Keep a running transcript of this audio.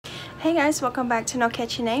Hey guys, welcome back to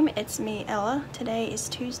Nocatchyname. It's me, Ella. Today is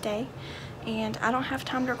Tuesday and I don't have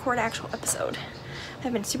time to record an actual episode.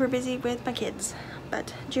 I've been super busy with my kids,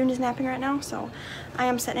 but June is napping right now, so I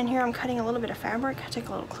am sitting in here. I'm cutting a little bit of fabric. I took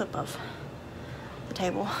a little clip of the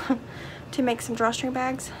table to make some drawstring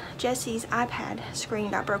bags. Jesse's iPad screen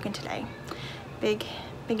got broken today. Big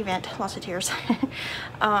event, lots of tears.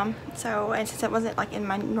 And since it wasn't like in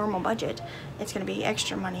my normal budget, it's going to be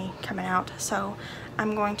extra money coming out, so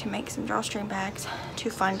I'm going to make some drawstring bags to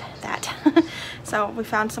fund that. So we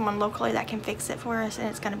found someone locally that can fix it for us, and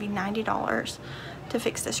it's going to be $90 to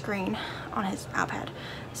fix the screen on his iPad.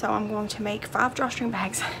 So I'm going to make 5 drawstring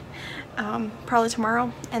bags probably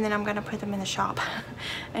tomorrow, and then I'm going to put them in the shop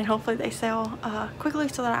and hopefully they sell quickly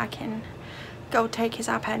so that I can go take his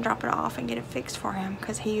iPad and drop it off and get it fixed for him,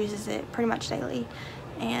 because he uses it pretty much daily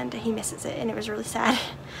and he misses it, and it was really sad.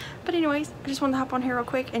 But anyways, I just wanted to hop on here real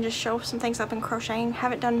quick and just show some things I've been crocheting.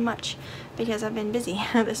 Haven't done much because I've been busy.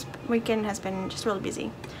 This weekend has been just really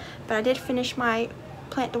busy. But I did finish my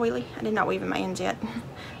plant doily. I did not weave in my ends yet,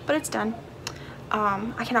 but it's done.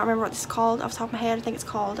 I cannot remember what this is called off the top of my head. I think it's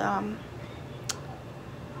called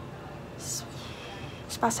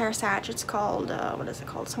Sparta TN. It's called what is it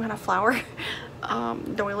called? Some kind of flower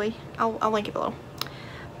doily. I'll link it below.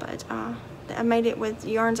 But I made it with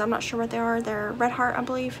yarns. I'm not sure what they are. They're Red Heart, I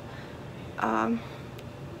believe. I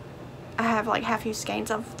have like half used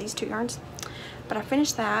skeins of these 2 yarns, but I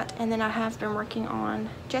finished that, and then I have been working on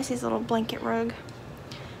Jesse's little blanket rug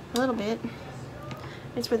a little bit.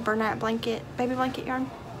 It's with Bernat baby blanket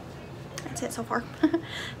yarn. That's it so far.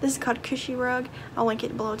 This is called Cushy Rug. I'll link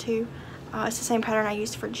it below too. It's the same pattern I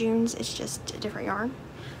used for June's, it's just a different yarn.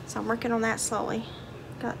 So I'm working on that slowly.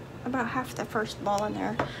 Got about half the first ball in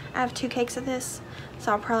there. I have 2 cakes of this,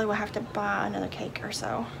 so I probably will have to buy another cake or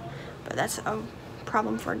so. But that's a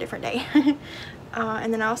problem for a different day.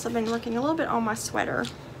 And then I also been working a little bit on my sweater.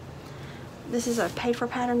 This is a paid for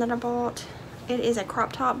pattern that I bought. It is a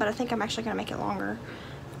crop top, but I think I'm actually going to make it longer.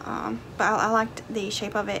 But I liked the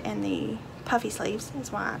shape of it, and the puffy sleeves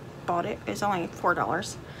is why I bought it. It was only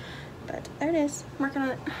 $4. But there it is. I'm working on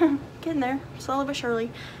it. Getting there, slowly but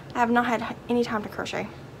surely. I have not had any time to crochet.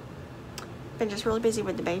 Been just really busy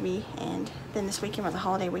with the baby, and then this weekend was a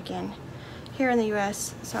holiday weekend here in the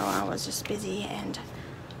US, so I was just busy. And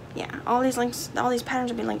yeah, all these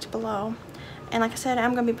patterns will be linked below. And like I said,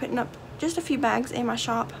 I'm going to be putting up just a few bags in my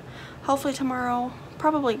shop, hopefully tomorrow,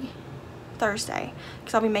 probably Thursday,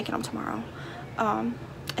 because I'll be making them tomorrow.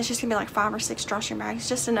 It's just gonna be like 5 or 6 drawstring bags,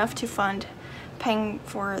 just enough to fund paying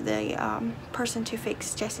for the person to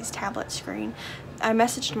fix Jesse's tablet screen. I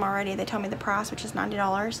messaged them already. They told me the price, which is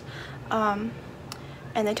 $90,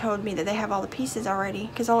 and they told me that they have all the pieces already,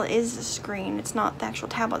 because all it is a screen. It's not the actual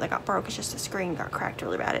tablet that got broke, it's just the screen got cracked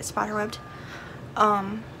really bad. It's spiderwebbed.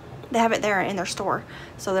 They have it there in their store,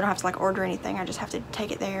 so they don't have to like order anything. I just have to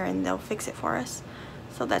take it there and they'll fix it for us,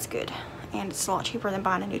 so that's good. And it's a lot cheaper than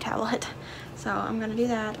buying a new tablet. So I'm gonna do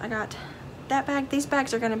that. I got that bag. These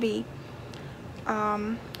bags are gonna be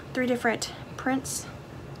 3 different prints.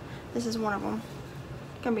 This is one of them.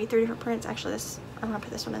 Gonna be 3 different prints. Actually, I'm gonna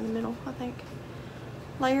put this one in the middle, I think.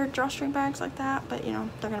 Layered drawstring bags like that, but you know,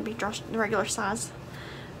 they're gonna be the regular size.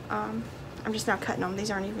 I'm just now cutting them. These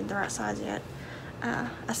aren't even the right size yet.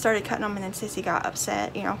 I started cutting them, and then Sissy got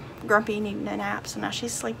upset, you know, grumpy, needing a nap, so now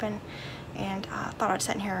she's sleeping. And I thought I'd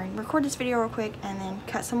sit in here and record this video real quick and then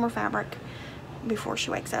cut some more fabric before she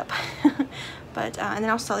wakes up. But and then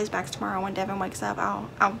I'll sell these bags tomorrow. When Devin wakes up,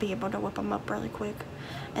 I'll be able to whip them up really quick.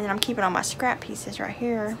 And then I'm keeping all my scrap pieces right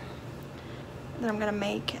here that I'm gonna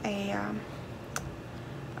make a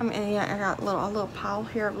I got a little pile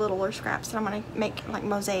here of littler scraps that I'm gonna make like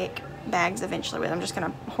mosaic bags eventually with. I'm just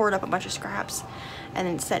gonna hoard up a bunch of scraps and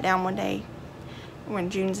then sit down one day when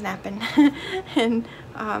June's napping and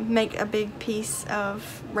make a big piece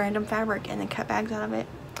of random fabric and then cut bags out of it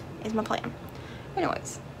is my plan.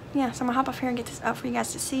 Anyways, yeah, so I'm gonna hop off here and get this up for you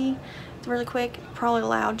guys to see. It's really quick, probably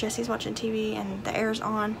loud. Jesse's watching TV and the air's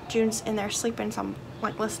on. June's in there sleeping, so I'm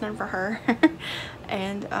like listening for her.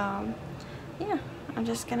 And yeah, I'm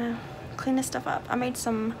just gonna clean this stuff up. I made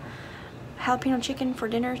some jalapeno chicken for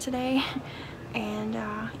dinner today, and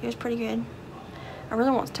it was pretty good. I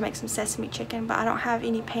really want to make some sesame chicken, but I don't have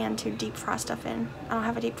any pan to deep fry stuff in. I don't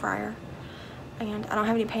have a deep fryer, and I don't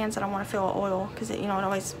have any pans that I want to fill with oil, because it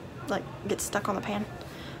always like gets stuck on the pan.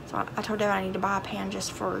 So I told Dad I need to buy a pan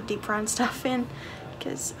just for deep frying stuff in,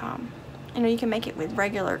 because you know, you can make it with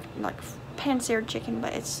regular like pan seared chicken,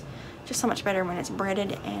 but it's just so much better when it's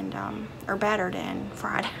breaded and or battered and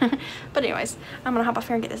fried. But anyways, I'm gonna hop off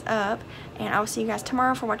here and get this up, and I will see you guys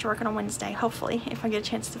tomorrow for what you're working on Wednesday, hopefully, if I get a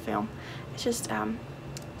chance to film. It's just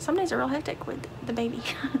some days are real hectic with the baby.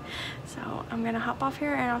 So I'm gonna hop off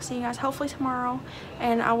here and I'll see you guys hopefully tomorrow,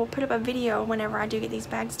 and I will put up a video whenever I do get these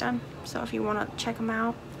bags done, so if you want to check them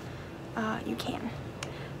out, you can.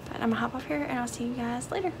 But I'm gonna hop off here and I'll see you guys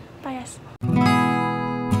later. Bye guys.